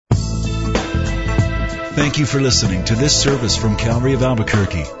Thank you for listening to this service from Calvary of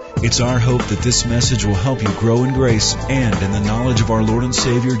Albuquerque. It's our hope that this message will help you grow in grace and in the knowledge of our Lord and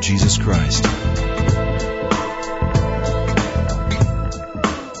Savior, Jesus Christ.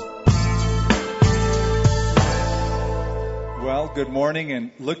 Well, good morning, and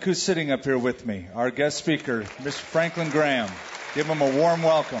look who's sitting up here with me, our guest speaker, Mr. Franklin Graham. Give him a warm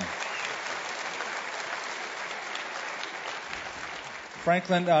welcome.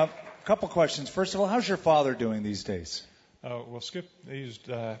 Franklin, a couple questions. First of all, how's your father doing these days? Well, Skip,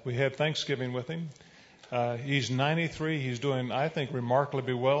 we had Thanksgiving with him. He's 93. He's doing, I think,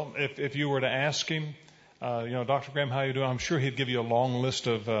 remarkably well. If you were to ask him, Dr. Graham, how you doing? I'm sure he'd give you a long list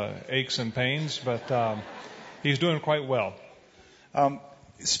of aches and pains, but he's doing quite well.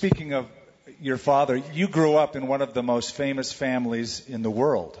 Speaking of your father, you grew up in one of the most famous families in the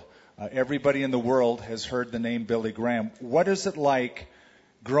world. Everybody in the world has heard the name Billy Graham. What is it like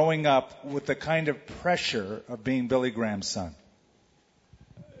growing up with the kind of pressure of being Billy Graham's son?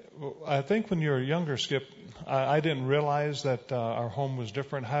 Well, I think when you're younger, Skip, I didn't realize that our home was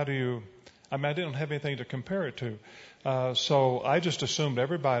different. I didn't have anything to compare it to. So I just assumed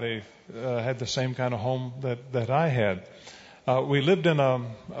everybody had the same kind of home that I had. We lived in a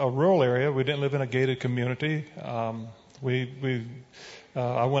rural area. We didn't live in a gated community. I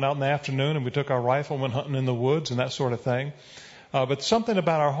went out in the afternoon and we took our rifle and went hunting in the woods and that sort of thing. But something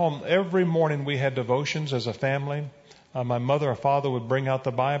about our home, every morning we had devotions as a family. My mother or father would bring out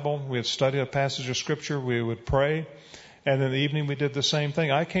the Bible. We would study a passage of Scripture. We would pray. And in the evening we did the same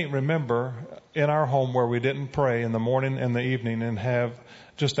thing. I can't remember in our home where we didn't pray in the morning and the evening and have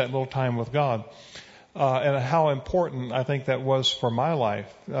just that little time with God. And how important I think that was for my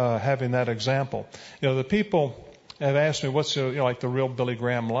life, having that example. The people have asked me, what's like the real Billy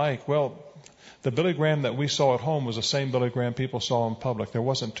Graham like? Well, the Billy Graham that we saw at home was the same Billy Graham people saw in public. There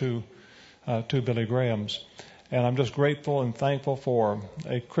wasn't two Billy Grahams. And I'm just grateful and thankful for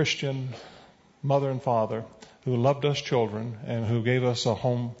a Christian mother and father who loved us children and who gave us a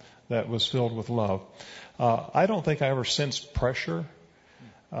home that was filled with love. I don't think I ever sensed pressure.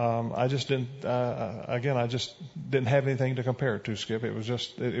 I just didn't have anything to compare it to, Skip. It was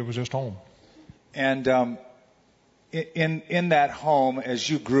just home. And in that home, as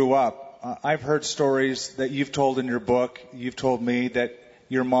you grew up, I've heard stories that you've told in your book. You've told me that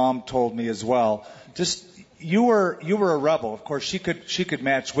your mom told me as well. Just you were a rebel. Of course, she could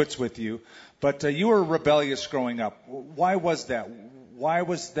match wits with you, but you were rebellious growing up. Why was that? Why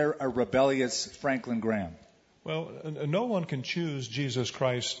was there a rebellious Franklin Graham? Well, no one can choose Jesus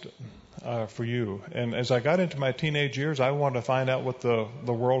Christ for you. And as I got into my teenage years, I wanted to find out what the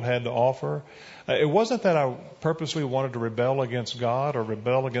world had to offer. It wasn't that I purposely wanted to rebel against God or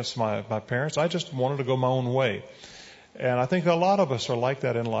rebel against my parents. I just wanted to go my own way. And I think a lot of us are like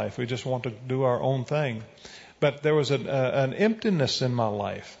that in life. We just want to do our own thing. But there was an emptiness in my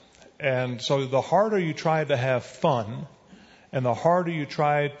life. And so the harder you tried to have fun, and the harder you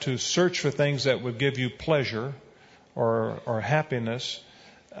tried to search for things that would give you pleasure or happiness,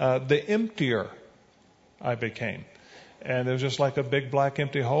 the emptier I became. And it was just like a big black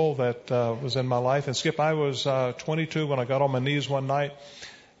empty hole that was in my life. And Skip, I was 22 when I got on my knees one night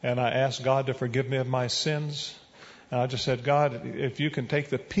and I asked God to forgive me of my sins. And I just said, God, if you can take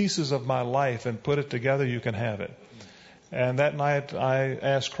the pieces of my life and put it together, you can have it. And that night I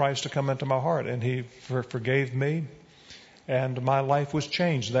asked Christ to come into my heart, and He forgave me. And my life was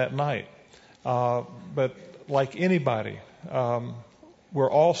changed that night. But like anybody, we're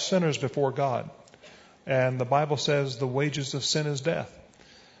all sinners before God. And the Bible says the wages of sin is death.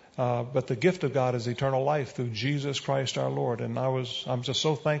 But the gift of God is eternal life through Jesus Christ our Lord. And I'm just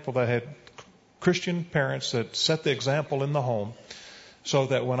so thankful that I had Christian parents that set the example in the home so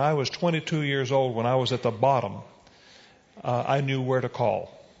that when I was 22 years old, when I was at the bottom, I knew where to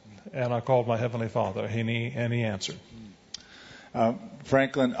call. And I called my Heavenly Father, and He answered.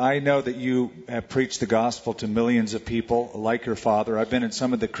 Franklin, I know that you have preached the gospel to millions of people like your father. I've been in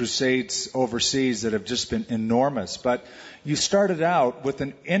some of the crusades overseas that have just been enormous. But you started out with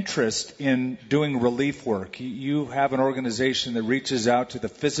an interest in doing relief work. You have an organization that reaches out to the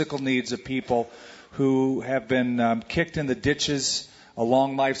physical needs of people who have been kicked in the ditches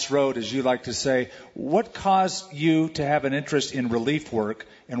along life's road, as you like to say. What caused you to have an interest in relief work,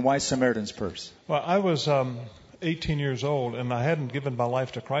 and why Samaritan's Purse? Well, I was 18 years old, and I hadn't given my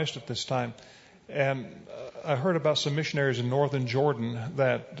life to Christ at this time. And I heard about some missionaries in northern Jordan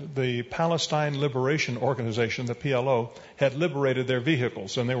that the Palestine Liberation Organization, the PLO, had liberated their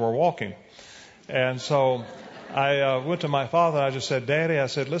vehicles, and they were walking. And so I went to my father, and I just said, Daddy, I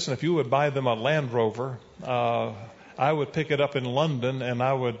said, listen, if you would buy them a Land Rover, I would pick it up in London, and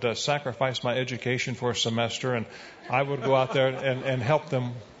I would sacrifice my education for a semester, and I would go out there and help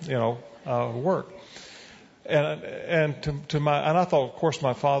them, work. And I thought, of course,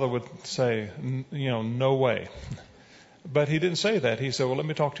 my father would say, no way. But he didn't say that. He said, well, let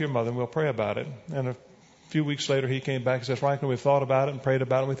me talk to your mother, and we'll pray about it. And a few weeks later, he came back and said, Franklin, we've thought about it and prayed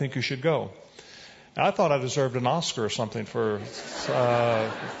about it, and we think you should go. I thought I deserved an Oscar or something for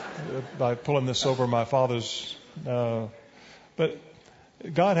by pulling this over my father's. But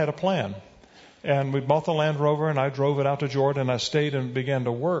God had a plan. And we bought the Land Rover, and I drove it out to Jordan, and I stayed and began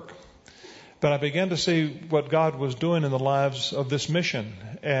to work. But I began to see what God was doing in the lives of this mission.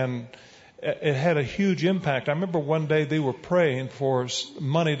 And it had a huge impact. I remember one day they were praying for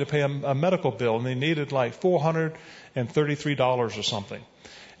money to pay a medical bill, and they needed like $433 or something.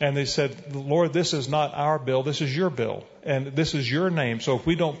 And they said, Lord, this is not our bill, this is your bill, and this is your name. So if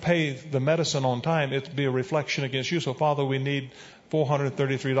we don't pay the medicine on time, it'll be a reflection against you. So, Father, we need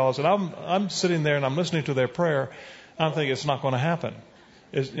 $433. And I'm sitting there and I'm listening to their prayer. I'm thinking it's not going to happen.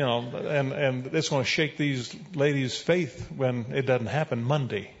 And it's going to shake these ladies' faith when it doesn't happen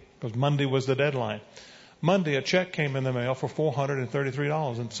Monday, because Monday was the deadline. Monday, a check came in the mail for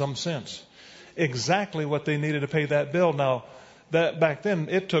 $433 and some cents. Exactly what they needed to pay that bill. Now, that back then,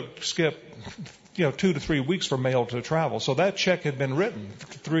 it took Skip, 2 to 3 weeks for mail to travel. So that check had been written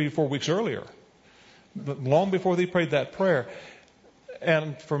 3 or 4 weeks earlier, long before they prayed that prayer.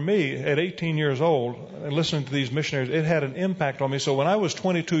 And for me, at 18 years old, listening to these missionaries, it had an impact on me. So when I was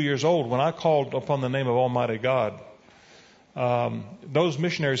 22 years old, when I called upon the name of Almighty God, those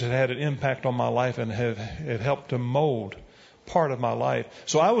missionaries had an impact on my life and had helped to mold part of my life.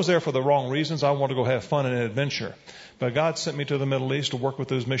 So I was there for the wrong reasons. I wanted to go have fun and adventure. But God sent me to the Middle East to work with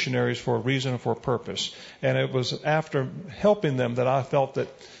those missionaries for a reason and for a purpose. And it was after helping them that I felt that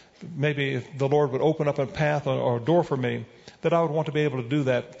maybe if the Lord would open up a path or a door for me, that I would want to be able to do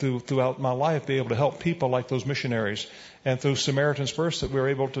that throughout my life, be able to help people like those missionaries. And through Samaritan's Purse, that we're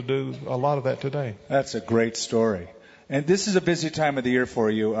able to do a lot of that today. That's a great story. And this is a busy time of the year for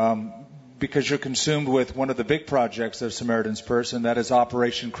you, because you're consumed with one of the big projects of Samaritan's Purse, and that is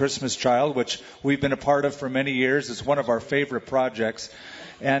Operation Christmas Child, which we've been a part of for many years. It's one of our favorite projects.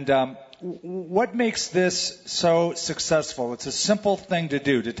 And what makes this so successful? It's a simple thing to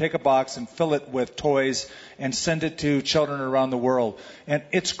do, to take a box and fill it with toys and send it to children around the world. And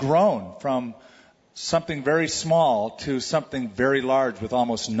it's grown from something very small to something very large with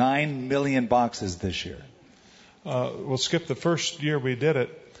almost 9 million boxes this year. Well, Skip, the first year we did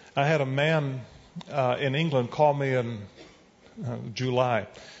it, I had a man in England call me in July.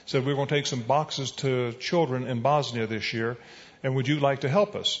 Said, we're going to take some boxes to children in Bosnia this year, and would you like to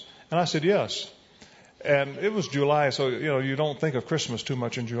help us? And I said, yes. And it was July, so, you don't think of Christmas too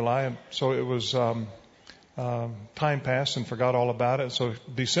much in July. And so it was, time passed and forgot all about it. So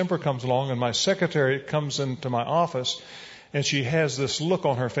December comes along, and my secretary comes into my office, and she has this look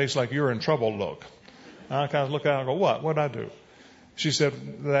on her face like you're in trouble look. And I kind of look at her and go, what? What did I do? She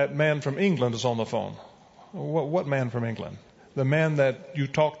said, that man from England is on the phone. What man from England? The man that you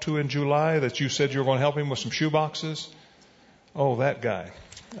talked to in July that you said you were going to help him with some shoe boxes? Oh, that guy.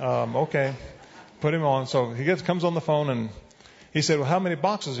 Okay. Put him on. So he comes on the phone and he said, well, how many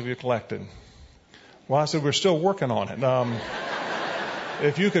boxes have you collected? Well, I said, we're still working on it.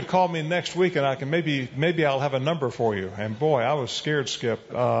 If you could call me next week and I can maybe I'll have a number for you. And boy, I was scared,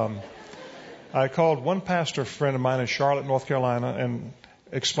 Skip. I called one pastor friend of mine in Charlotte, North Carolina, and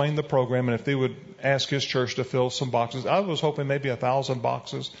explained the program, and if they would ask his church to fill some boxes. I was hoping maybe 1,000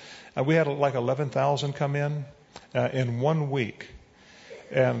 boxes. We had like 11,000 come in 1 week.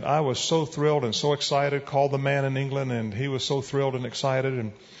 And I was so thrilled and so excited, called the man in England, and he was so thrilled and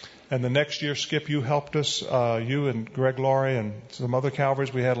excited. And the next year, Skip, you helped us, you and Greg Laurie and some other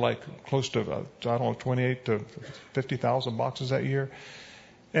Calvaries. We had like close to, 28 to 50,000 boxes that year.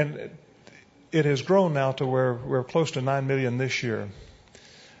 And it has grown now to where we're close to 9 million this year.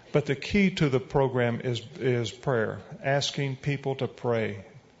 But the key to the program is prayer, asking people to pray.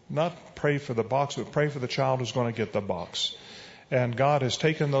 Not pray for the box, but pray for the child who's going to get the box. And God has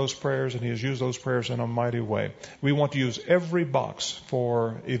taken those prayers and He has used those prayers in a mighty way. We want to use every box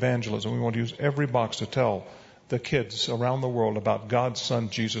for evangelism. We want to use every box to tell the kids around the world about God's Son,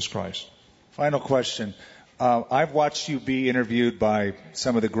 Jesus Christ. Final question. I've watched you be interviewed by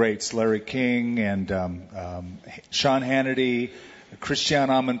some of the greats, Larry King and Sean Hannity, Christiane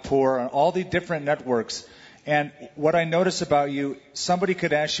Amanpour, on all the different networks. And what I notice about you, somebody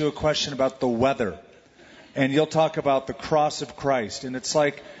could ask you a question about the weather, and you'll talk about the cross of Christ. And it's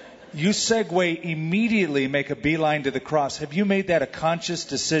like you segue immediately, make a beeline to the cross. Have you made that a conscious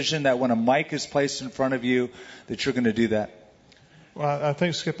decision that when a mic is placed in front of you, that you're going to do that? Well, I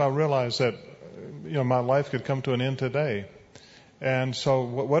think, Skip, I realized that, my life could come to an end today. And so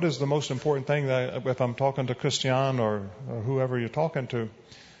what is the most important thing that if I'm talking to Christian or whoever you're talking to,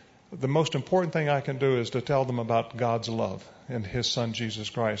 the most important thing I can do is to tell them about God's love and His Son, Jesus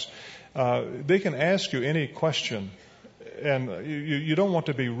Christ. They can ask you any question, and you don't want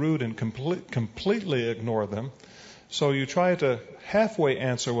to be rude and completely ignore them. So you try to halfway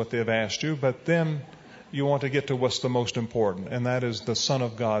answer what they've asked you, but then you want to get to what's the most important, and that is the Son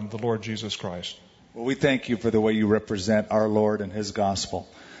of God, the Lord Jesus Christ. Well, we thank you for the way you represent our Lord and His gospel.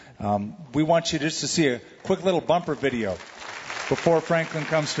 We want you just to see a quick little bumper video before Franklin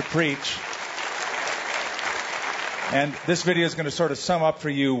comes to preach. And this video is going to sort of sum up for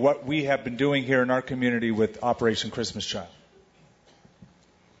you what we have been doing here in our community with Operation Christmas Child.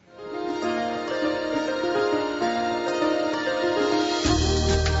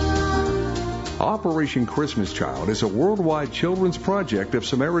 Operation Christmas Child is a worldwide children's project of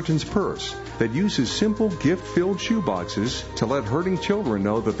Samaritan's Purse that uses simple gift-filled shoeboxes to let hurting children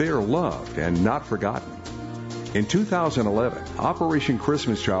know that they are loved and not forgotten. In 2011, Operation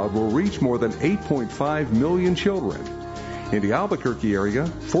Christmas Child will reach more than 8.5 million children. In the Albuquerque area,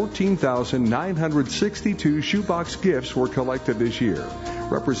 14,962 shoebox gifts were collected this year,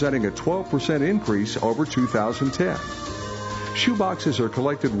 representing a 12% increase over 2010. Shoeboxes are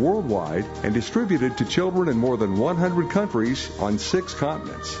collected worldwide and distributed to children in more than 100 countries on 6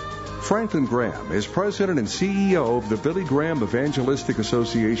 continents. Franklin Graham is president and CEO of the Billy Graham Evangelistic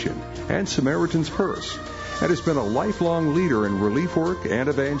Association and Samaritan's Purse, and has been a lifelong leader in relief work and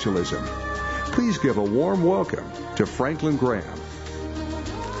evangelism. Please give a warm welcome to Franklin Graham.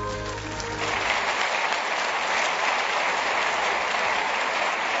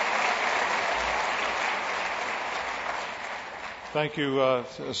 Thank you,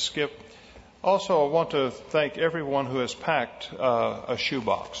 Skip. Also, I want to thank everyone who has packed a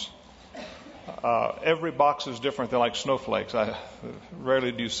shoebox. Every box is different. They're like snowflakes.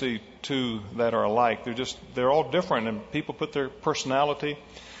 Rarely do you see two that are alike. They're all different, and people put their personality.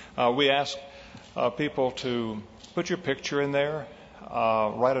 We ask people to put your picture in there,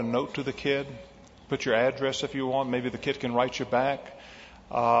 write a note to the kid, put your address if you want. Maybe the kid can write you back.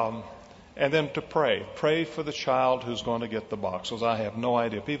 And then to pray. Pray for the child who's going to get the box, because I have no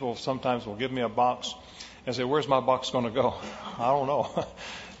idea. People sometimes will give me a box and say, where's my box going to go? I don't know.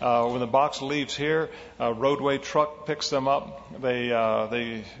 When the box leaves here, a roadway truck picks them up. They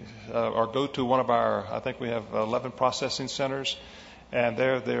go to one of our, I think we have 11 processing centers, and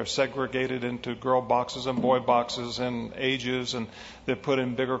they're segregated into girl boxes and boy boxes and ages, and they're put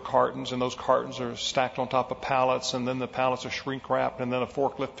in bigger cartons, and those cartons are stacked on top of pallets, and then the pallets are shrink wrapped, and then a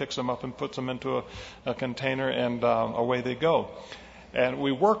forklift picks them up and puts them into a container, and away they go. And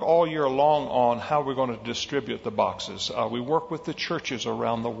we work all year long on how we're going to distribute the boxes. We work with the churches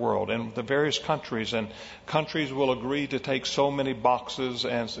around the world and the various countries, and countries will agree to take so many boxes,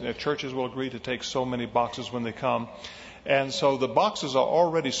 and churches will agree to take so many boxes when they come. And so the boxes are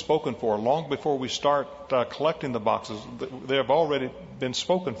already spoken for. Long before we start collecting the boxes, they have already been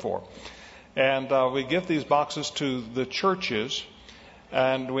spoken for. And we give these boxes to the churches,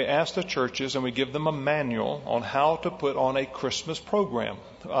 and we ask the churches, and we give them a manual on how to put on a Christmas program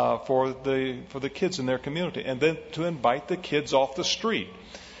for the kids in their community, and then to invite the kids off the street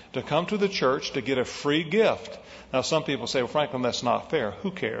to come to the church to get a free gift. Now, some people say, well, Franklin, that's not fair. Who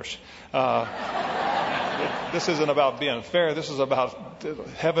cares? This isn't about being fair. This is about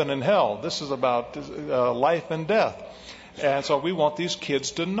heaven and hell. This is about life and death. And so we want these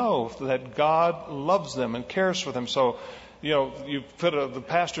kids to know that God loves them and cares for them. So, the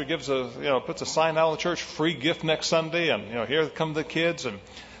pastor puts a sign out of the church, free gift next Sunday, and here come the kids, and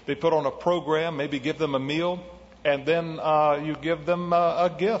they put on a program, maybe give them a meal, and then you give them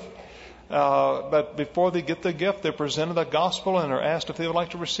a gift. But before they get the gift, they're presented the gospel and are asked if they would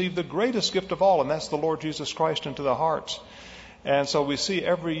like to receive the greatest gift of all, and that's the Lord Jesus Christ into their hearts. And so we see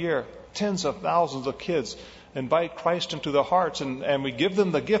every year tens of thousands of kids invite Christ into their hearts, and we give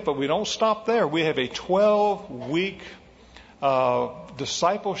them the gift, but we don't stop there. We have a 12-week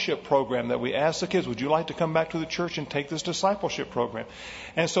discipleship program that we ask the kids, would you like to come back to the church and take this discipleship program?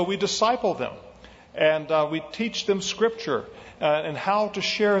 And so we disciple them, and we teach them Scripture and how to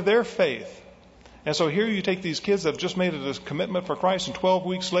share their faith. And so here you take these kids that have just made a commitment for Christ, and 12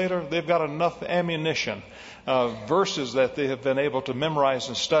 weeks later, they've got enough ammunition, verses that they have been able to memorize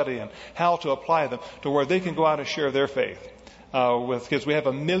and study, and how to apply them to where they can go out and share their faith with kids. We have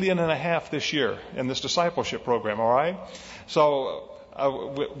 1.5 million this year in this discipleship program, all right? So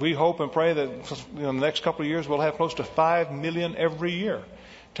we hope and pray that in the next couple of years we'll have close to 5 million every year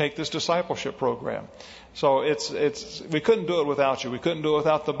take this discipleship program. So we couldn't do it without you. We couldn't do it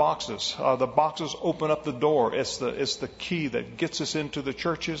without the boxes. The boxes open up the door. It's the key that gets us into the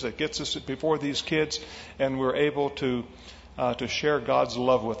churches, that gets us before these kids, and we're able to share God's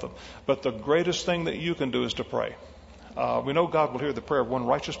love with them. But the greatest thing that you can do is to pray. We know God will hear the prayer of one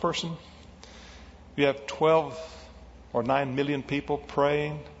righteous person. You have 12 or 9 million people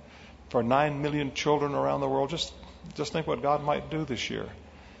praying for 9 million children around the world. Just think what God might do this year.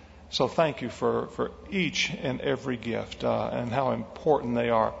 So thank you for each and every gift and how important they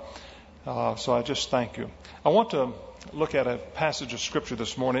are. So I just thank you. I want to look at a passage of Scripture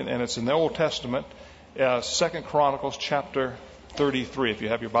this morning, and it's in the Old Testament, 2 Chronicles chapter 33, if you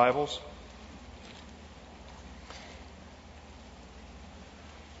have your Bibles.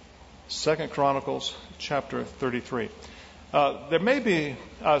 Second Chronicles chapter 33. There may be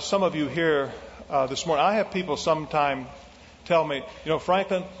some of you here this morning. I have people sometime tell me,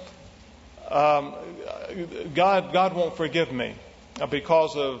 Franklin, God won't forgive me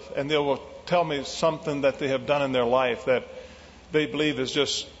because of, and they will tell me something that they have done in their life that they believe is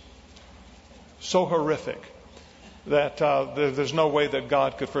just so horrific that there's no way that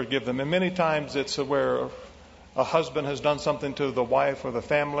God could forgive them. And many times it's where a husband has done something to the wife or the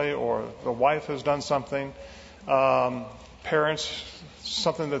family, or the wife has done something. Parents,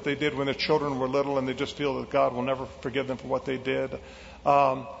 something that they did when their children were little, and they just feel that God will never forgive them for what they did.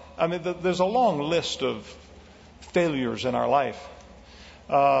 There's a long list of failures in our life.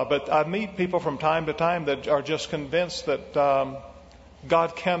 But I meet people from time to time that are just convinced that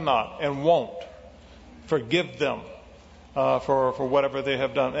God cannot and won't forgive them for whatever they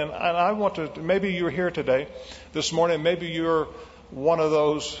have done. And I want to, maybe you're here today, this morning, maybe you're one of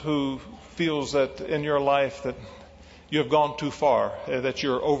those who feels that in your life that you have gone too far, that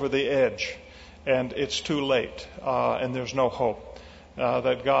you're over the edge, and it's too late, and there's no hope.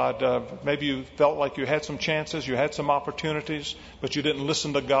 That God, maybe you felt like you had some chances, you had some opportunities, but you didn't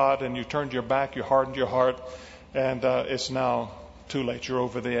listen to God, and you turned your back, you hardened your heart, and it's now too late. You're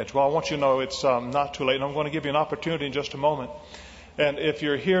over the edge. Well, I want you to know it's not too late, and I'm going to give you an opportunity in just a moment. And if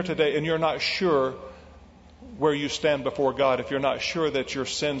you're here today and you're not sure where you stand before God, if you're not sure that your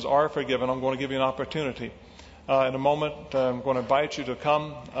sins are forgiven, I'm going to give you an opportunity. In a moment, I'm going to invite you to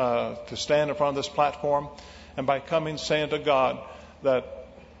come to stand in front of this platform, and by coming, saying to God that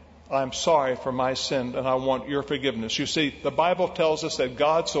I'm sorry for my sin and I want your forgiveness. You see, the Bible tells us that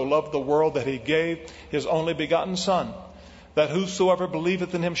God so loved the world that he gave his only begotten Son, that whosoever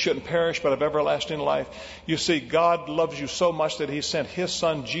believeth in him shouldn't perish but have everlasting life. You see, God loves you so much that he sent his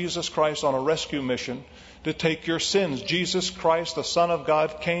Son, Jesus Christ, on a rescue mission to take your sins. Jesus Christ, the Son of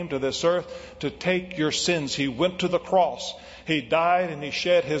God, came to this earth to take your sins. He went to the cross. He died and he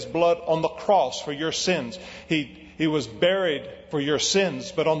shed his blood on the cross for your sins. He was buried for your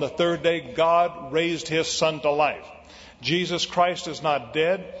sins, but on the third day, God raised his Son to life. Jesus Christ is not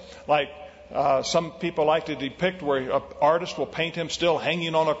dead like some people like to depict, where an artist will paint him still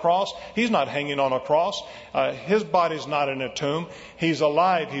hanging on a cross. He's not hanging on a cross. His body's not in a tomb. He's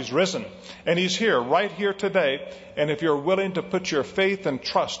alive. He's risen. And he's here, right here today. And if you're willing to put your faith and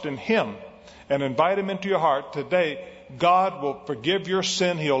trust in him and invite him into your heart today, God will forgive your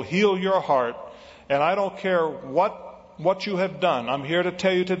sin. He'll heal your heart. And I don't care what you have done. I'm here to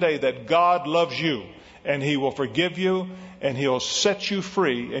tell you today that God loves you, and he will forgive you, and he'll set you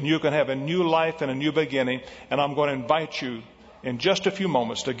free, and you can have a new life and a new beginning. And I'm going to invite you in just a few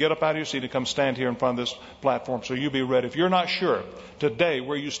moments to get up out of your seat and come stand here in front of this platform, so you be ready. If you're not sure today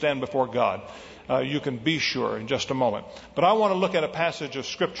where you stand before God, you can be sure in just a moment. But I want to look at a passage of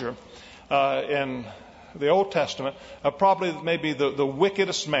Scripture in the Old Testament, probably maybe the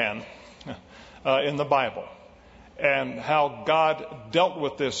wickedest man in the Bible, and how God dealt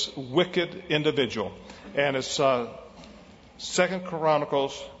with this wicked individual. And it's 2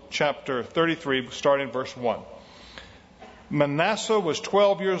 Chronicles chapter 33, starting verse 1. Manasseh was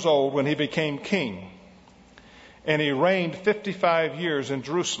 12 years old when he became king, and he reigned 55 years in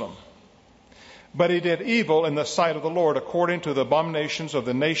Jerusalem. But he did evil in the sight of the Lord, according to the abominations of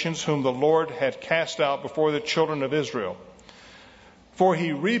the nations whom the Lord had cast out before the children of Israel. For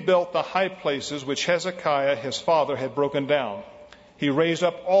he rebuilt the high places which Hezekiah his father had broken down. He raised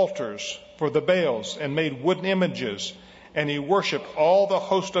up altars for the Baals and made wooden images, and he worshipped all the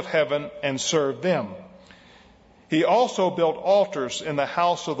host of heaven and served them. He also built altars in the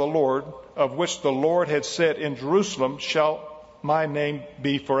house of the Lord, of which the Lord had said, in Jerusalem shall my name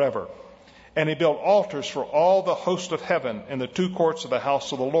be forever. And he built altars for all the host of heaven in the two courts of the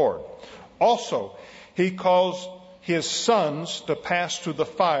house of the Lord. Also, he caused his sons to pass through the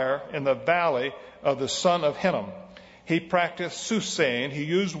fire in the valley of the son of Hinnom. He practiced soothsaying. He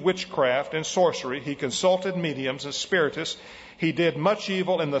used witchcraft and sorcery. He consulted mediums and spiritists. He did much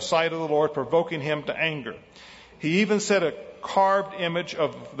evil in the sight of the Lord, provoking him to anger. He even set a carved image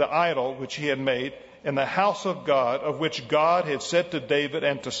of the idol which he had made in the house of God, of which God had said to David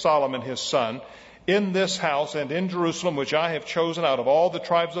and to Solomon his son, in this house and in Jerusalem, which I have chosen out of all the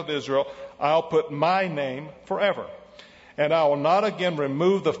tribes of Israel, I'll put my name forever. And I will not again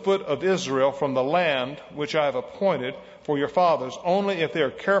remove the foot of Israel from the land which I have appointed for your fathers, only if they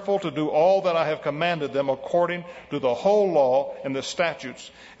are careful to do all that I have commanded them according to the whole law and the statutes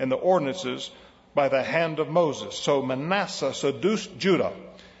and the ordinances by the hand of Moses. So Manasseh seduced Judah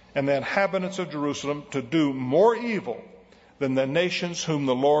and the inhabitants of Jerusalem to do more evil than the nations whom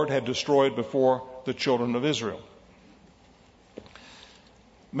the Lord had destroyed before the children of Israel.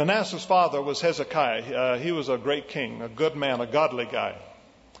 Manasseh's father was Hezekiah. He was a great king, a good man, a godly guy,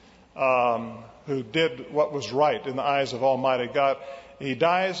 who did what was right in the eyes of Almighty God. He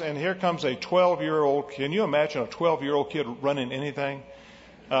dies, and here comes a 12-year-old. Can you imagine a 12-year-old kid running anything?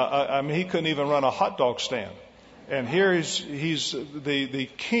 I mean, he couldn't even run a hot dog stand. And here he's the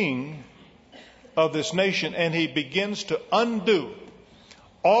king of this nation, and he begins to undo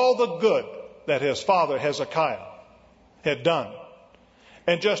all the good that his father Hezekiah had done.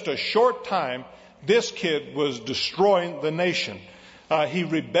 In just a short time, this kid was destroying the nation. He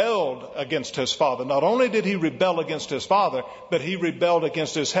rebelled against his father. Not only did he rebel against his father, but he rebelled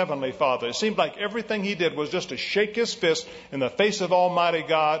against his heavenly Father. It seemed like everything he did was just to shake his fist in the face of Almighty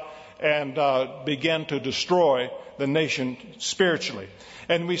God and began to destroy the nation spiritually.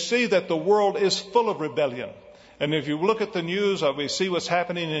 And we see that the world is full of rebellion. And if you look at the news, we see what's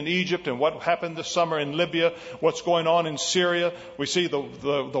happening in Egypt and what happened this summer in Libya, what's going on in Syria. We see the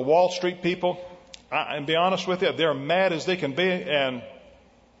Wall Street people. And be honest with you, they're mad as they can be. And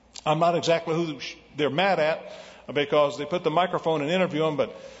I'm not exactly who they're mad at, because they put the microphone and interview them,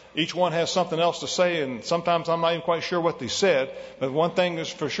 but each one has something else to say, and sometimes I'm not even quite sure what they said. But one thing is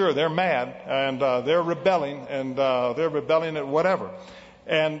for sure, they're mad, and they're rebelling, and they're rebelling at whatever.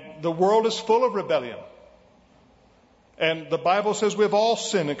 And the world is full of rebellion. And the Bible says we've all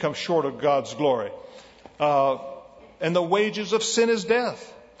sinned and come short of God's glory. And the wages of sin is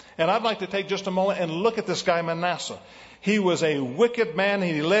death. And I'd like to take just a moment and look at this guy Manasseh. He was a wicked man,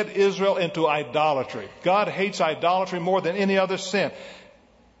 and he led Israel into idolatry. God hates idolatry more than any other sin.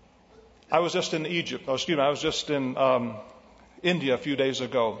 I was just in India a few days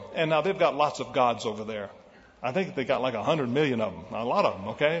ago. And now they've got lots of gods over there. I think they got like 100 million of them. A lot of them,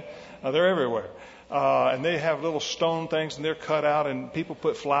 okay? They're everywhere. And they have little stone things, and they're cut out, and people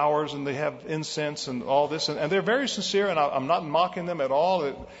put flowers, and they have incense and all this. And they're very sincere, and I'm not mocking them at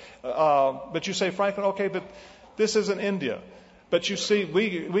all. But you say, Franklin, okay, but this isn't India. But you see,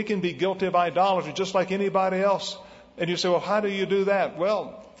 we can be guilty of idolatry just like anybody else. And you say, well, how do you do that?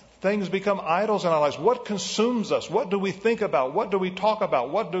 Well, things become idols in our lives. What consumes us? What do we think about? What do we talk about?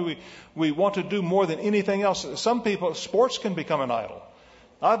 What do we want to do more than anything else? Some people, sports can become an idol.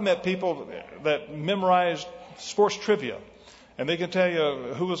 I've met people that memorized sports trivia, and they can tell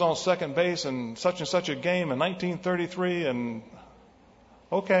you who was on second base in such and such a game in 1933, and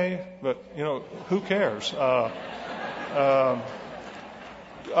okay, but who cares? Our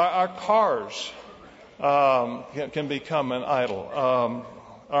cars can become an idol.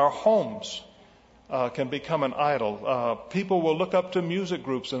 Our homes can become an idol. People will look up to music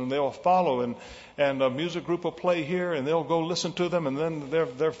groups and they'll follow, and a music group will play here, and they'll go listen to them, and then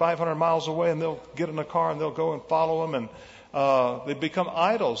they're 500 miles away, and they'll get in a car and they'll go and follow them, and they become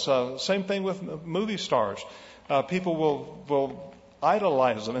idols. Same thing with movie stars. People will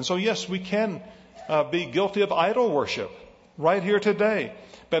idolize them. And so, yes, we can be guilty of idol worship right here today.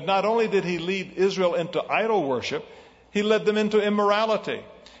 But not only did he lead Israel into idol worship, he led them into immorality.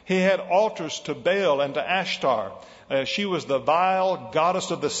 He had altars to Baal and to Ashtar. She was the vile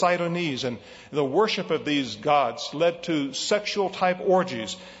goddess of the Sidonese, and the worship of these gods led to sexual type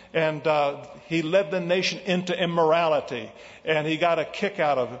orgies. And he led the nation into immorality, and he got a kick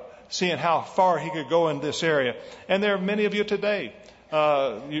out of seeing how far he could go in this area. And there are many of you today,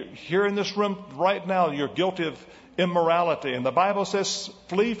 here in this room right now, you're guilty of immorality. And the Bible says,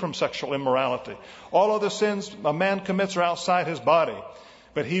 flee from sexual immorality. All other sins a man commits are outside his body.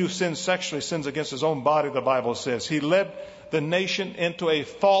 But he who sins sexually sins against his own body, the Bible says. He led the nation into a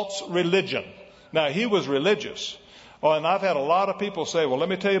false religion. Now, he was religious. Oh, and I've had a lot of people say, well, let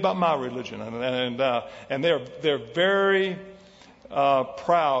me tell you about my religion. And they're very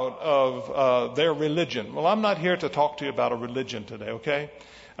proud of their religion. Well, I'm not here to talk to you about a religion today, okay?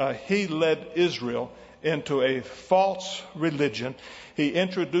 He led Israel into a false religion. He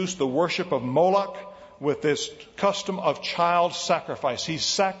introduced the worship of Moloch with this custom of child sacrifice. He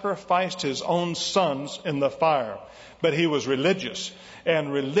sacrificed his own sons in the fire, but he was religious.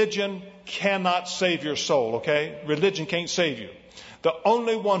 And religion cannot save your soul, okay? Religion can't save you. The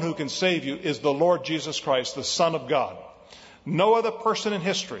only one who can save you is the Lord Jesus Christ, the Son of God. No other person in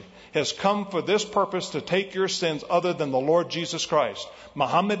history has come for this purpose to take your sins other than the Lord Jesus Christ.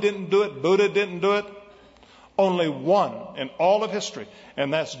 Muhammad didn't do it. Buddha didn't do it. Only one in all of history,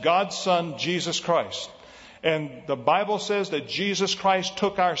 and that's God's Son, Jesus Christ. And the Bible says that Jesus Christ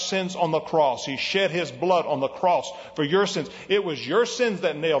took our sins on the cross. He shed his blood on the cross for your sins. It was your sins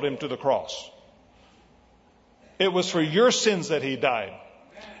that nailed him to the cross. It was for your sins that he died.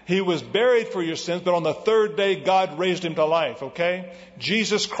 He was buried for your sins, but on the third day, God raised him to life, okay?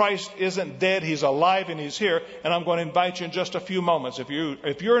 Jesus Christ isn't dead. He's alive and he's here. And I'm going to invite you in just a few moments.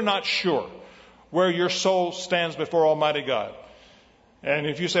 If you're not sure where your soul stands before Almighty God, and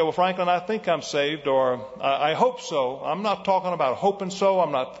if you say, well, Franklin, I think I'm saved, or I hope so. I'm not talking about hoping so.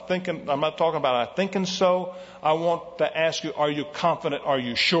 I'm not talking about I thinking so. I want to ask you, are you confident? Are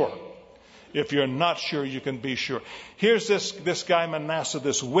you sure? If you're not sure, you can be sure. Here's this guy Manasseh,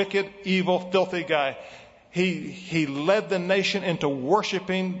 this wicked, evil, filthy guy. He led the nation into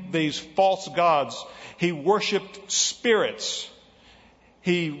worshiping these false gods. He worshiped spirits.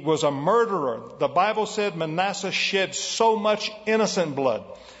 He was a murderer. The Bible said Manasseh shed so much innocent blood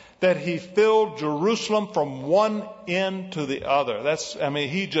that he filled Jerusalem from one end to the other.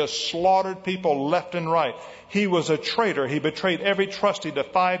 He just slaughtered people left and right. He was a traitor. He betrayed every trust. He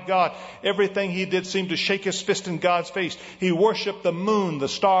defied God. Everything he did seemed to shake his fist in God's face. He worshiped the moon, the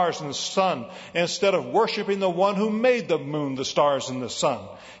stars, and the sun instead of worshiping the one who made the moon, the stars, and the sun.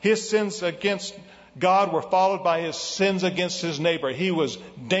 His sins against God were followed by his sins against his neighbor. He was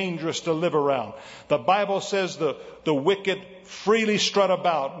dangerous to live around. The Bible says the wicked freely strut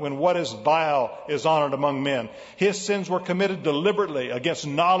about when what is vile is honored among men. His sins were committed deliberately against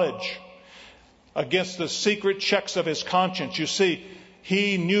knowledge, against the secret checks of his conscience. You see,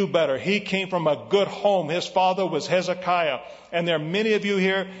 he knew better. He came from a good home. His father was Hezekiah. And there are many of you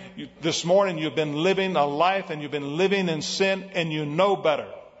here this morning, you've been living a life and you've been living in sin and you know better.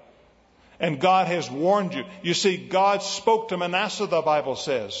 And God has warned you. You see, God spoke to Manasseh, the Bible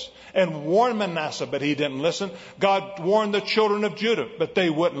says, and warned Manasseh, but he didn't listen. God warned the children of Judah, but they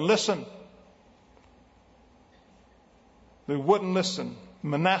wouldn't listen. They wouldn't listen.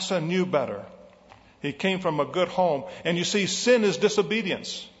 Manasseh knew better. He came from a good home. And you see, sin is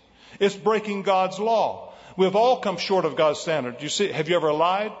disobedience. It's breaking God's law. We've all come short of God's standard. You see, have you ever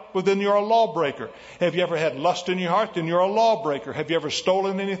lied? Well, then you're a lawbreaker. Have you ever had lust in your heart? Then you're a lawbreaker. Have you ever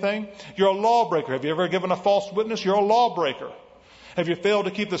stolen anything? You're a lawbreaker. Have you ever given a false witness? You're a lawbreaker. Have you failed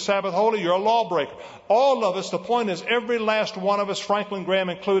to keep the Sabbath holy? You're a lawbreaker. All of us, the point is, every last one of us, Franklin Graham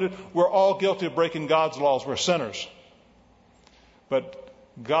included, we're all guilty of breaking God's laws. We're sinners. But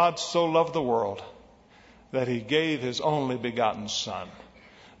God so loved the world that he gave his only begotten Son,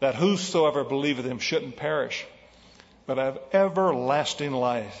 that whosoever believeth him shouldn't perish, but have everlasting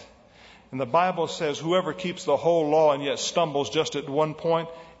life. And the Bible says whoever keeps the whole law and yet stumbles just at one point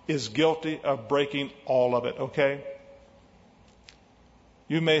is guilty of breaking all of it, okay?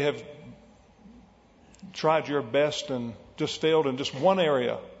 You may have tried your best and just failed in just one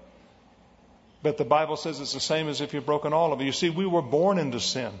area, but the Bible says it's the same as if you've broken all of it. You see, we were born into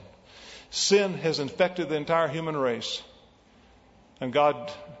sin. Sin has infected the entire human race. And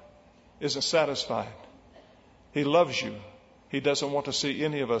God isn't satisfied. He loves you. He doesn't want to see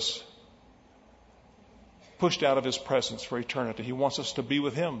any of us pushed out of his presence for eternity. He wants us to be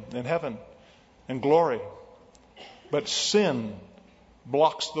with him in heaven and glory. But sin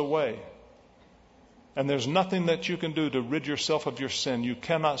blocks the way. And there's nothing that you can do to rid yourself of your sin. You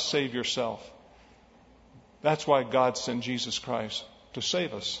cannot save yourself. That's why God sent Jesus Christ to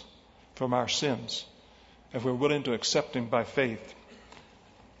save us from our sins, if we're willing to accept him by faith.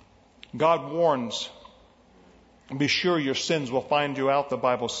 God warns, be sure your sins will find you out, the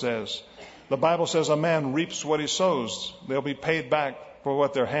Bible says. The Bible says a man reaps what he sows. They'll be paid back for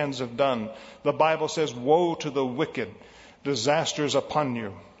what their hands have done. The Bible says, woe to the wicked, disasters upon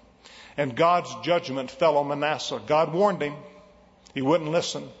you. And God's judgment fell on Manasseh. God warned him. He wouldn't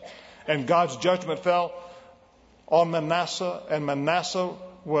listen. And God's judgment fell on Manasseh, and Manasseh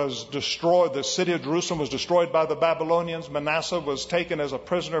was destroyed. The city of Jerusalem was destroyed by the Babylonians. Manasseh was taken as a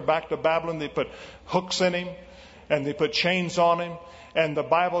prisoner back to Babylon. They put hooks in him and they put chains on him. And the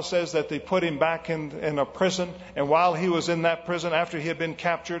Bible says that they put him back in a prison. And while he was in that prison, after he had been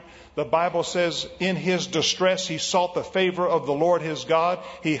captured, the Bible says in his distress he sought the favor of the Lord his God.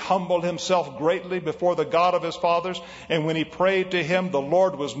 He humbled himself greatly before the God of his fathers. And when he prayed to him, the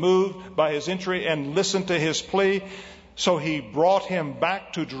Lord was moved by his entry and listened to his plea. So he brought him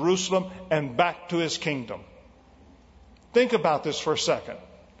back to Jerusalem and back to his kingdom. Think about this for a second.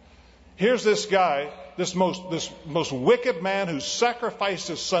 Here's this guy, this most wicked man who sacrificed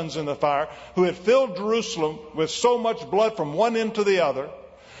his sons in the fire, who had filled Jerusalem with so much blood from one end to the other,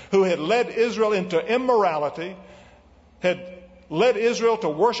 who had led Israel into immorality, had led Israel to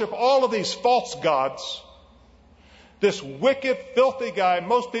worship all of these false gods. This wicked, filthy guy,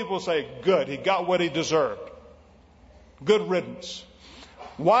 most people say, good, he got what he deserved. Good riddance.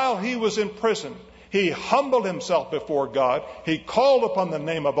 While he was in prison, he humbled himself before God. He called upon the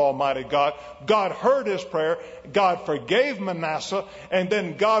name of Almighty God. God heard his prayer. God forgave Manasseh. And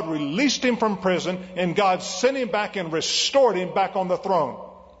then God released him from prison. And God sent him back and restored him back on the throne.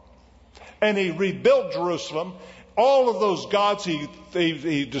 And he rebuilt Jerusalem. All of those gods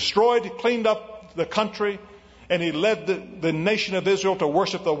he destroyed, cleaned up the country. And he led the nation of Israel to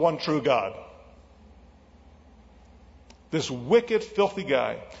worship the one true God. This wicked, filthy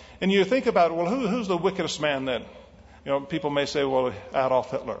guy. And you think about, well, who's the wickedest man then? You know, people may say, well, Adolf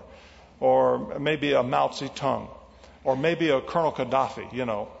Hitler, or maybe a Mao Zedong, or maybe a Colonel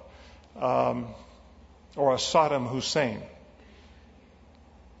Gaddafi, or a Saddam Hussein.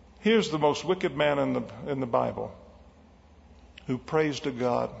 Here's the most wicked man in the Bible, who prays to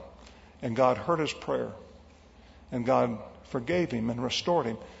God, and God heard his prayer, and God forgave him and restored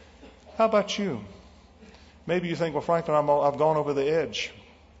him. How about you? Maybe you think, well, Franklin, I've gone over the edge.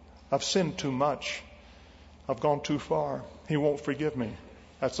 I've sinned too much. I've gone too far. He won't forgive me.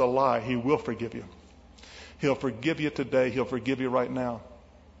 That's a lie. He will forgive you. He'll forgive you today. He'll forgive you right now.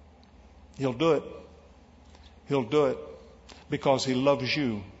 He'll do it. He'll do it because he loves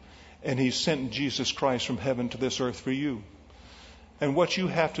you. And he sent Jesus Christ from heaven to this earth for you. And what you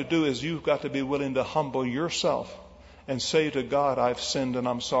have to do is you've got to be willing to humble yourself and say to God, I've sinned and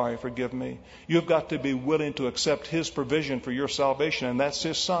I'm sorry, forgive me. You've got to be willing to accept his provision for your salvation, and that's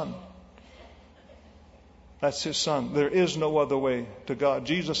his Son. That's his Son. There is no other way to God.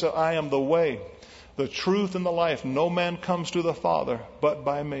 Jesus said, I am the way, the truth, and the life. No man comes to the Father but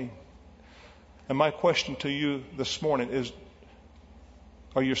by me. And my question to you this morning is,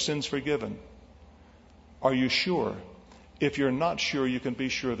 are your sins forgiven? Are you sure? If you're not sure, you can be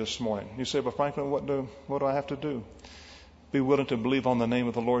sure this morning. You say, but Franklin, what do I have to do? Be willing to believe on the name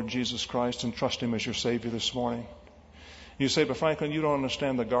of the Lord Jesus Christ and trust him as your Savior this morning. You say, but Franklin, you don't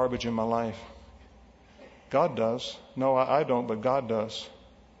understand the garbage in my life. God does. No, I don't, but God does.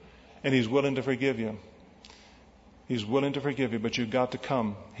 And he's willing to forgive you. He's willing to forgive you, but you've got to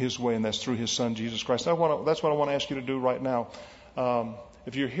come his way, and that's through his Son, Jesus Christ. That's what I want to ask you to do right now.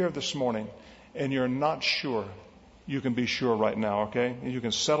 If you're here this morning and you're not sure, you can be sure right now, okay? You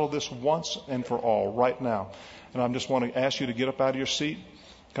can settle this once and for all right now. And I just want to ask you to get up out of your seat,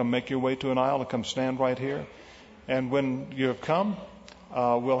 come make your way to an aisle, and come stand right here. And when you have come,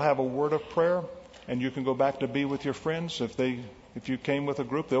 we'll have a word of prayer, and you can go back to be with your friends. If you came with a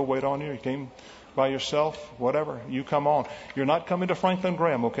group, they'll wait on you. You came by yourself, whatever, you come on. You're not coming to Franklin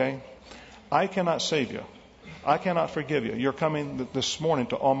Graham, okay? I cannot save you. I cannot forgive you. You're coming this morning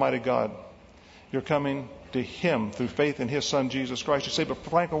to Almighty God. You're coming to him through faith in his Son, Jesus Christ. You say, but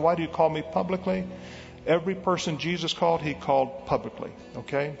Franklin, why do you call me publicly? Every person Jesus called, he called publicly.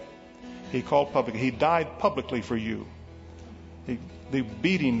 Okay? He called publicly. He died publicly for you. They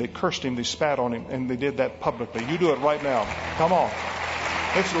beat him, they cursed him, they spat on him, and they did that publicly. You do it right now. Come on.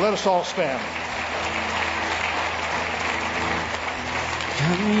 Let us all stand.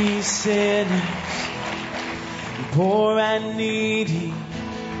 Come ye sinners, poor and needy,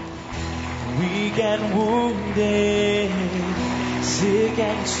 weak and wounded, sick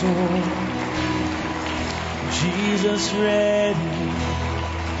and sore. Jesus ready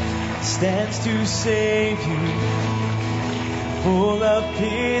stands to save you, full of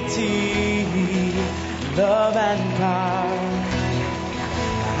pity, love and power.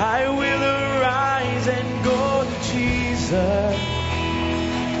 I will arise and go to Jesus.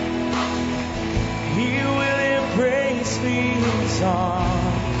 He will embrace me in song.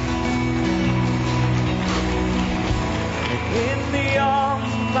 In the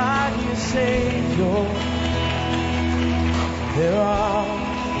arms of my dear Savior, there are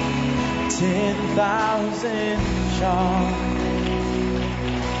 10,000 charms.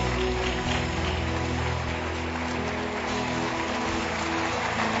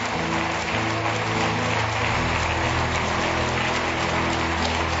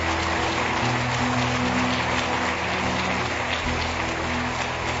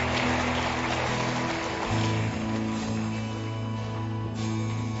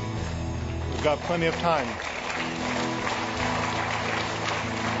 You've got plenty of time.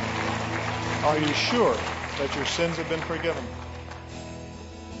 Are you sure that your sins have been forgiven?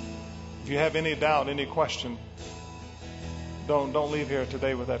 If you have any doubt, any question, don't leave here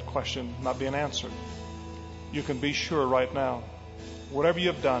today with that question not being answered. You can be sure right now. Whatever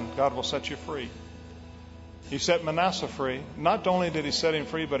you've done, God will set you free. He set Manasseh free. Not only did he set him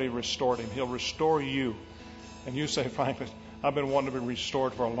free, but he restored him. He'll restore you. And you say, Franklin, I've been wanting to be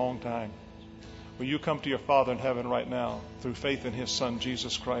restored for a long time. Well, you come to your Father in heaven right now through faith in His Son,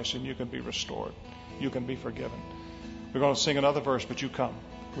 Jesus Christ, and you can be restored. You can be forgiven. We're going to sing another verse, but you come.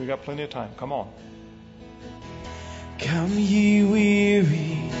 We've got plenty of time. Come on. Come ye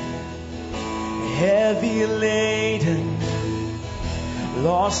weary, heavy laden,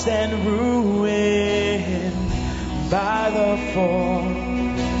 lost and ruined by the fall.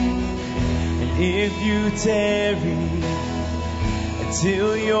 And if you tarry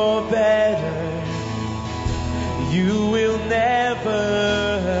until you're better, you will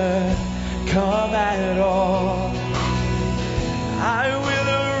never come at all. I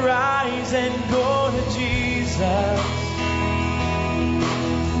will arise and go to Jesus.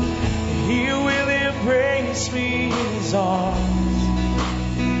 He will embrace me in His arms.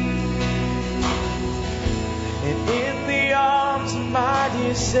 And in the arms of my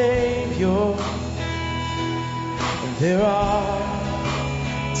dear Savior, there are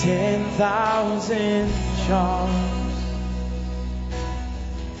 10,000 charms.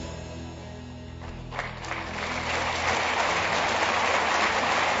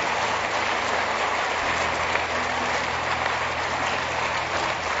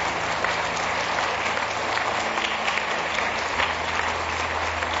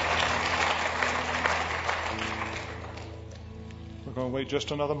 We're going to wait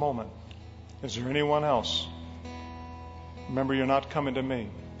just another moment. Is there anyone else? Remember, you're not coming to me.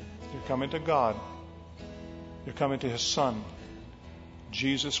 You're coming to God. You're coming to His Son,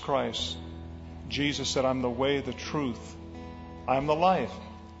 Jesus Christ. Jesus said, I'm the way, the truth. I'm the life.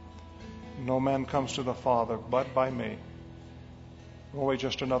 No man comes to the Father but by me. We'll wait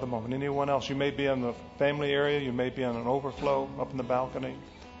just another moment. Anyone else? You may be in the family area. You may be on an overflow up in the balcony.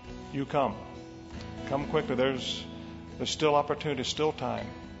 You come. Come quickly. There's still opportunity, still time.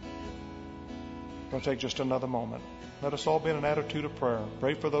 We'll take just another moment. Let us all be in an attitude of prayer.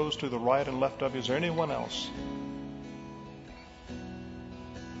 Pray for those to the right and left of you. Is there anyone else?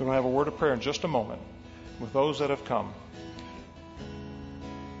 We're going to have a word of prayer in just a moment with those that have come.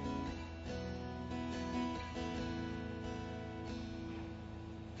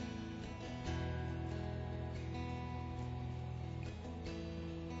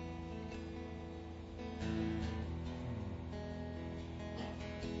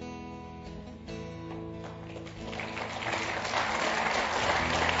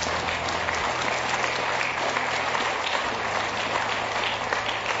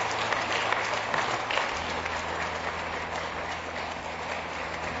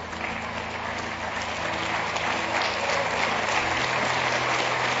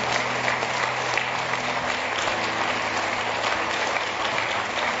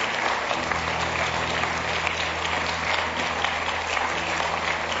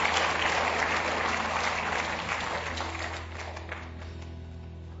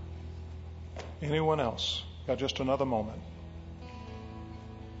 Anyone else? Got just another moment.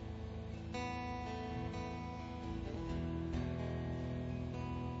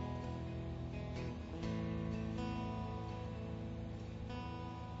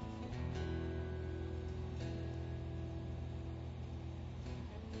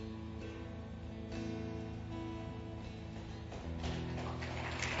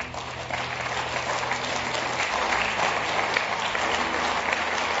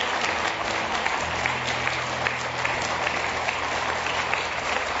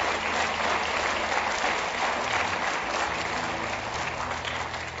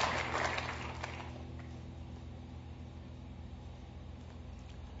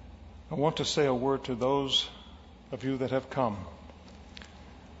 I want to say a word to those of you that have come.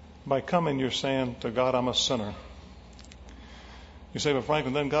 By coming, you're saying to God, I'm a sinner. You say, but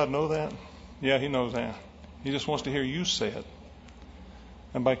Franklin, doesn't God know that? Yeah, He knows that. He just wants to hear you say it.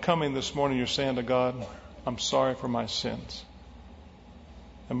 And by coming this morning, you're saying to God, I'm sorry for my sins.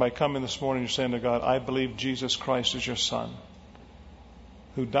 And by coming this morning, you're saying to God, I believe Jesus Christ is your Son,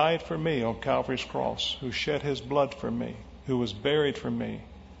 who died for me on Calvary's cross, who shed His blood for me, who was buried for me,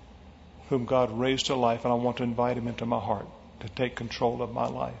 whom God raised to life, and I want to invite Him into my heart to take control of my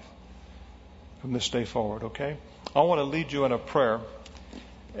life from this day forward, okay? I want to lead you in a prayer.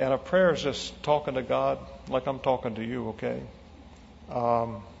 And a prayer is just talking to God like I'm talking to you, okay?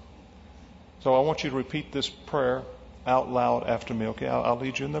 So I want you to repeat this prayer out loud after me, okay? I'll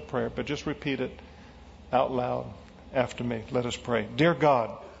lead you in the prayer, but just repeat it out loud after me. Let us pray. Dear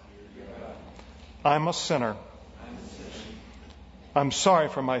God, I'm a sinner. I'm sorry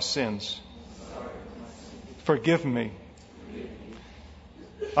for my sins. Forgive me.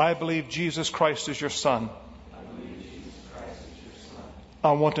 I believe Jesus Christ is your Son.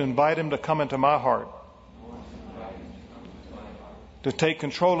 I want to invite Him to come into my heart, to take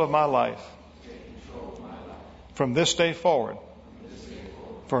control of my life from this day forward,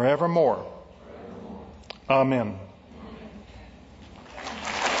 forevermore. Amen.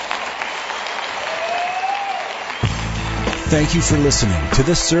 Thank you for listening to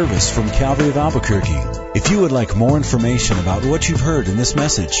this service from Calvary of Albuquerque. If you would like more information about what you've heard in this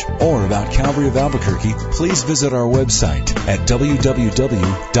message or about Calvary of Albuquerque, please visit our website at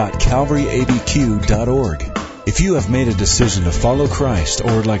www.calvaryabq.org. If you have made a decision to follow Christ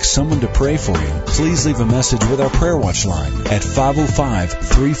or would like someone to pray for you, please leave a message with our Prayer Watch line at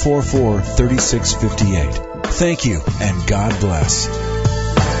 505-344-3658. Thank you, and God bless.